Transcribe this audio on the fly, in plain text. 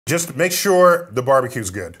just make sure the barbecue's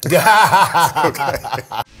good. Okay.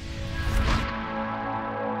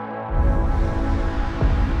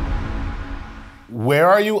 Where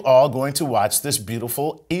are you all going to watch this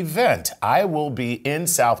beautiful event? I will be in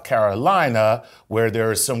South Carolina, where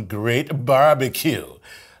there is some great barbecue.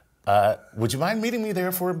 Would you mind meeting me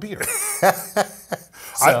there for a beer?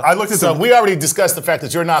 I looked at so we already discussed the fact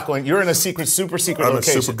that you're not going. You're in a secret, super secret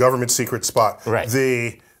location. I'm a super government secret spot. Right.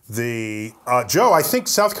 Joe, I think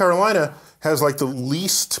South Carolina has like the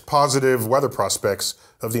least positive weather prospects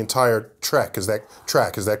of the entire trek. Is that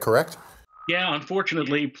correct? Yeah,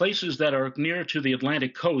 unfortunately, places that are near to the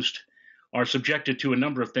Atlantic coast are subjected to a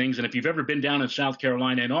number of things. And if you've ever been down in South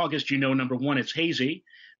Carolina in August, you know, number one, it's hazy.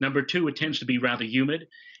 Number two, it tends to be rather humid.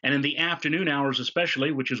 And in the afternoon hours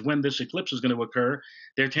especially, which is when this eclipse is going to occur,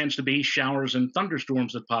 there tends to be showers and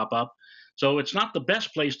thunderstorms that pop up. So it's not the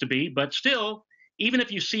best place to be, but still, even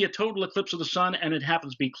if you see a total eclipse of the sun and it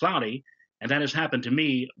happens to be cloudy, and that has happened to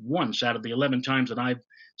me once out of the 11 times that I've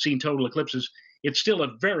seen total eclipses, it's still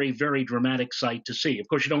a very, very dramatic sight to see. Of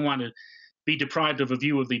course, you don't want to be deprived of a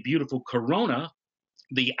view of the beautiful corona,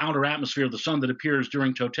 the outer atmosphere of the sun that appears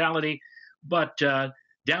during totality. But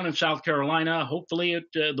down in South Carolina, hopefully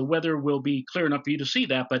the weather will be clear enough for you to see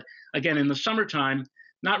that. But again, in the summertime,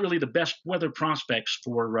 not really the best weather prospects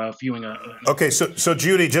for viewing a... Okay, so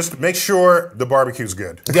Judy, just make sure the barbecue's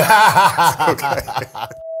good. Okay.